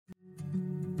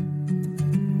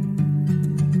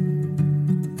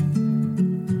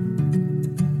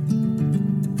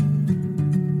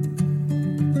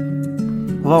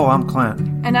Hello, I'm Clint.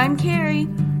 And I'm Carrie.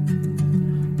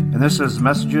 And this is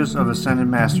Messages of Ascended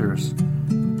Masters.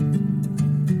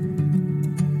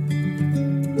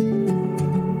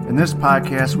 In this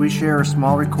podcast, we share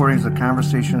small recordings of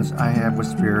conversations I have with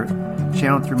Spirit,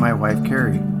 channeled through my wife,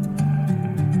 Carrie.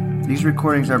 These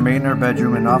recordings are made in our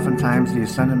bedroom, and oftentimes the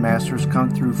Ascended Masters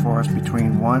come through for us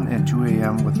between 1 and 2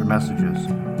 a.m. with their messages.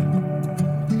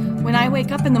 When I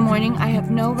wake up in the morning, I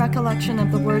have no recollection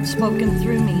of the words spoken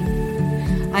through me.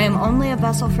 I am only a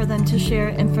vessel for them to share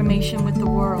information with the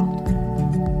world.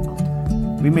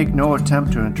 We make no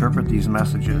attempt to interpret these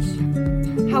messages.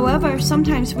 However,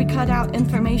 sometimes we cut out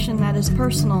information that is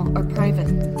personal or private.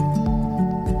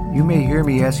 You may hear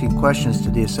me asking questions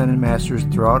to the Ascended Masters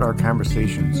throughout our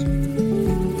conversations.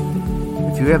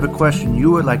 If you have a question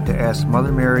you would like to ask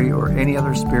Mother Mary or any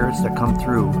other spirits that come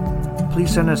through,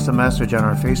 please send us a message on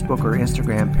our Facebook or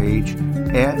Instagram page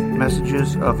at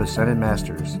Messages of Ascended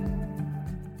Masters.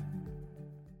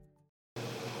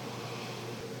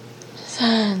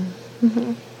 Son,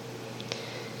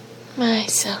 my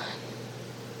son,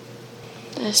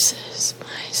 this is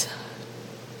my son.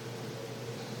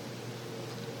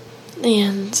 The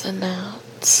ins and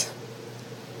outs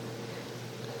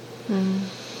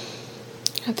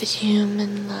of a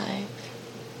human life.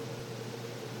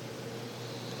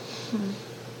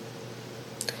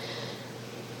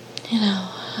 You know,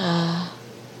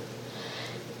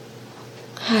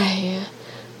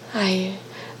 I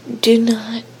do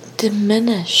not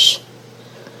diminish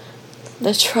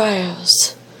the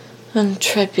trials and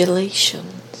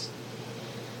tribulations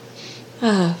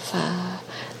of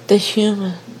the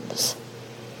humans.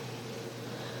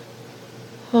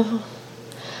 Oh,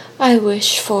 I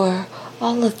wish for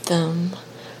all of them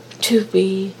to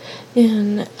be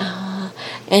in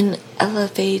an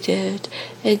elevated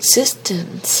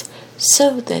existence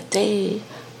so that they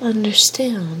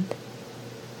understand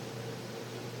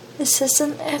this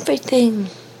isn't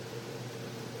everything.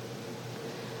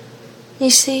 You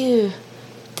see,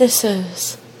 this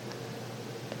is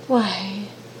why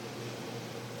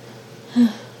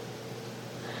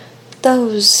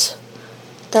those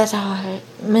that are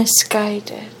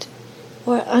misguided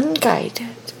or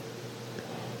unguided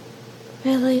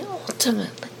really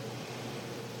ultimately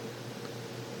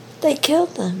they kill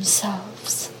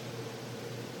themselves.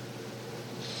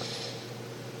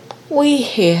 We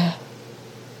here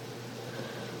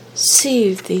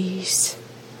see these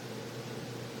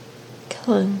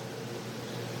killing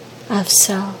of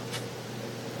self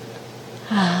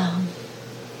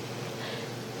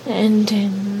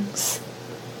endings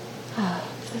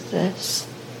of this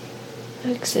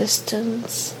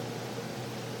existence.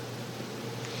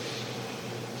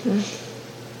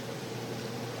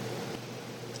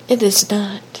 It is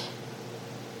not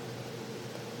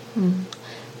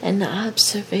an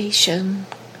observation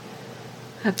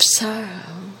of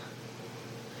sorrow.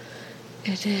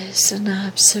 It is an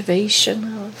observation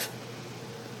of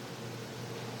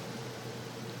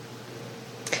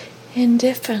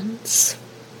indifference.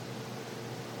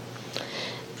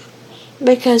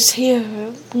 Because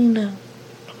here we know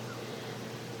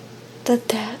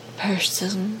that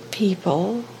person,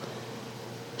 people,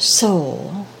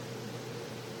 soul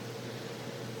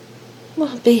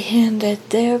will be handed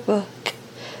their book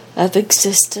of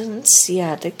existence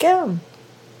yet again.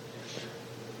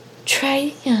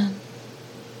 Try again.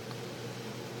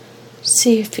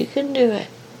 See if you can do it.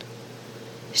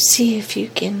 See if you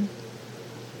can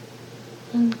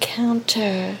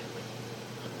encounter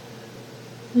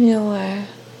your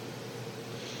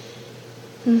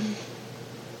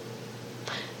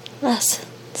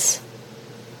lessons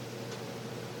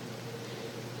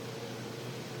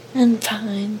and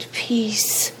find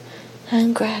peace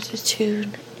and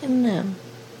gratitude in them.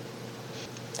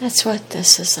 That's what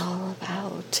this is all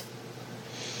about.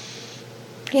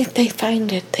 If they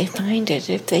find it, they find it.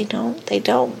 If they don't, they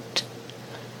don't.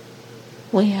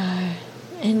 We are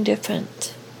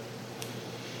indifferent,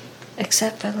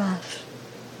 except for love.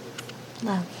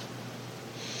 Love.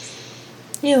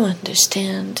 You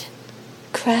understand,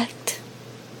 correct?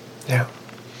 Yeah.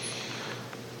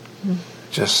 It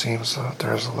just seems that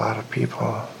there's a lot of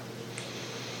people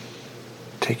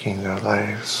taking their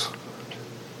lives.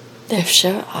 There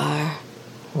sure are.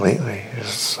 Lately,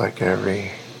 it's like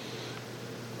every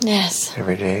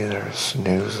day there's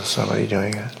news of somebody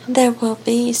doing it. There will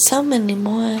be so many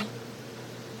more.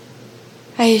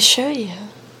 I assure you,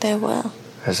 there will.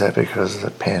 Is that because of the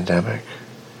pandemic?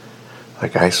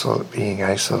 Like being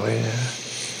isolated?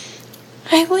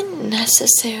 I wouldn't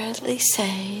necessarily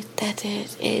say that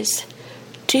it is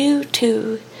due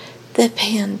to the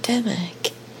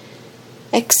pandemic,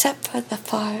 except for the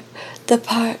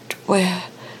part where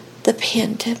the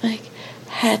pandemic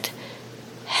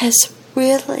has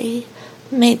really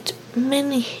made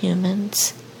many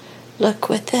humans look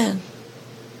within.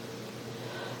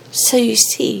 So you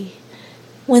see,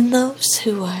 when those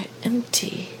who are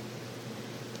empty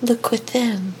look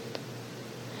within,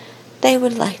 they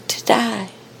would like to die.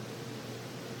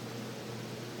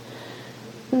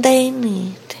 They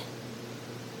need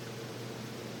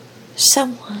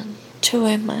someone to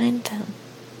remind them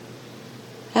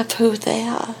of who they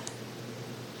are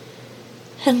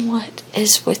and what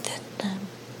is within them.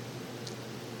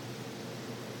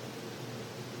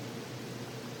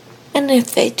 And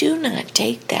if they do not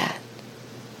take that,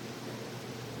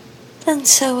 then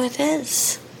so it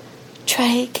is.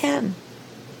 Try again,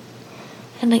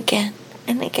 and again,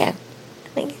 and again,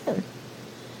 and again.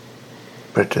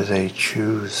 But do they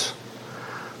choose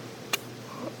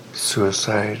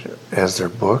suicide as their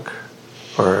book,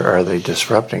 or are they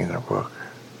disrupting their book?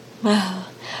 Well,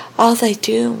 all they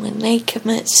do when they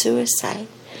commit suicide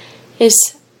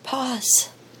is pause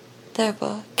their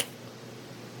book.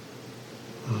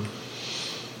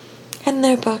 And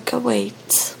their book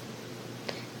awaits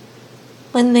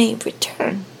when they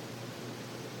return.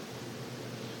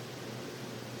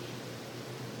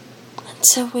 And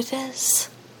so it is.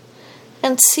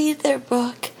 And see their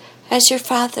book as your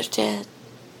father did,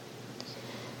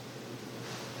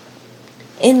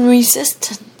 in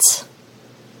resistance.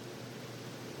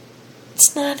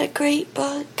 It's not a great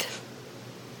book.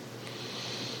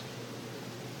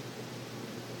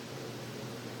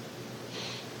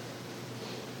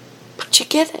 But you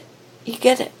get it. You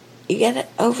get it. You get it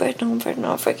over and over and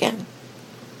over again.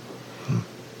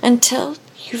 Until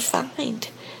you find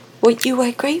what you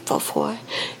are grateful for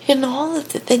in all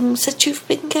of the things that you've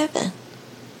been given.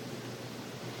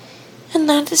 And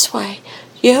that is why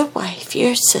your wife,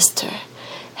 your sister,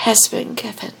 has been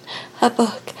given a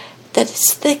book that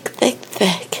is thick, thick,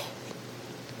 thick,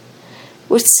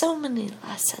 with so many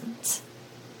lessons.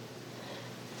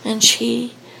 And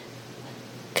she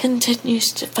continues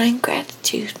to find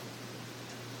gratitude.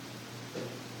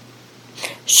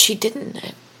 She didn't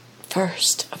at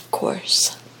first, of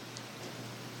course,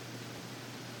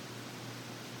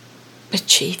 but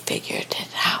she figured it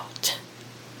out.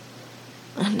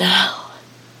 And now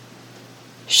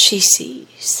she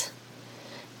sees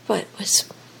what was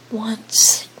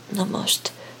once the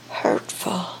most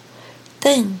hurtful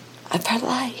thing of her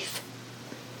life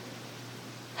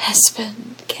has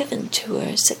been given to her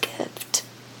as a gift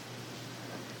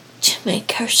to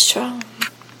make her strong.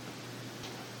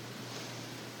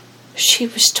 She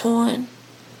was torn.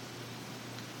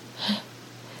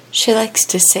 She likes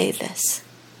to say this.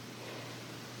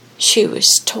 She was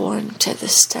torn to the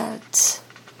studs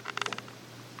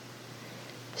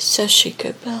so she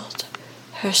could build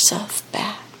herself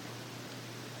back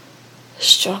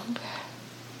stronger.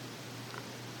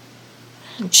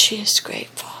 And she is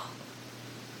grateful.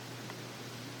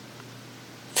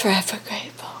 Forever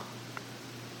grateful.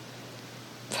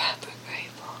 Forever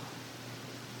grateful.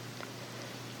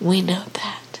 We know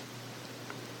that.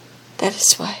 That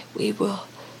is why we will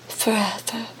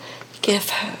forever give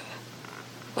her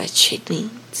what she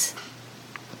needs.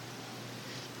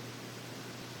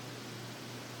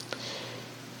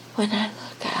 When I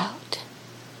look out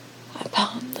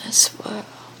upon this world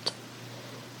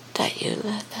that you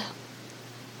live in,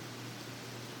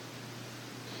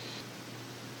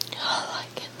 all I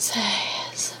can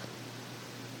say is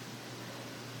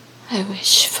I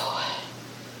wish for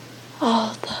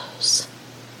all those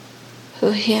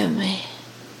who hear me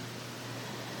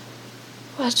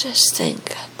will just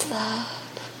think of love.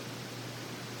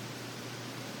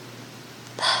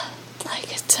 Love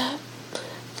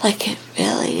like it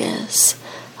really is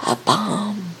a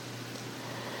bomb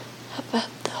about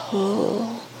the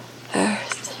whole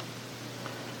earth.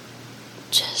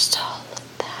 Just all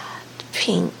of that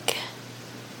pink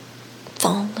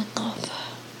falling over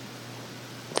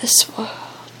this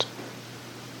world.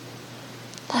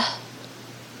 Love.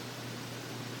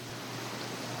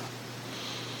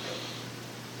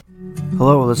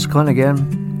 Hello, this is Clint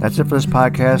again. That's it for this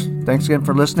podcast. Thanks again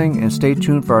for listening, and stay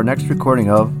tuned for our next recording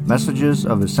of Messages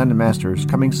of Ascended Masters,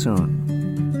 coming soon.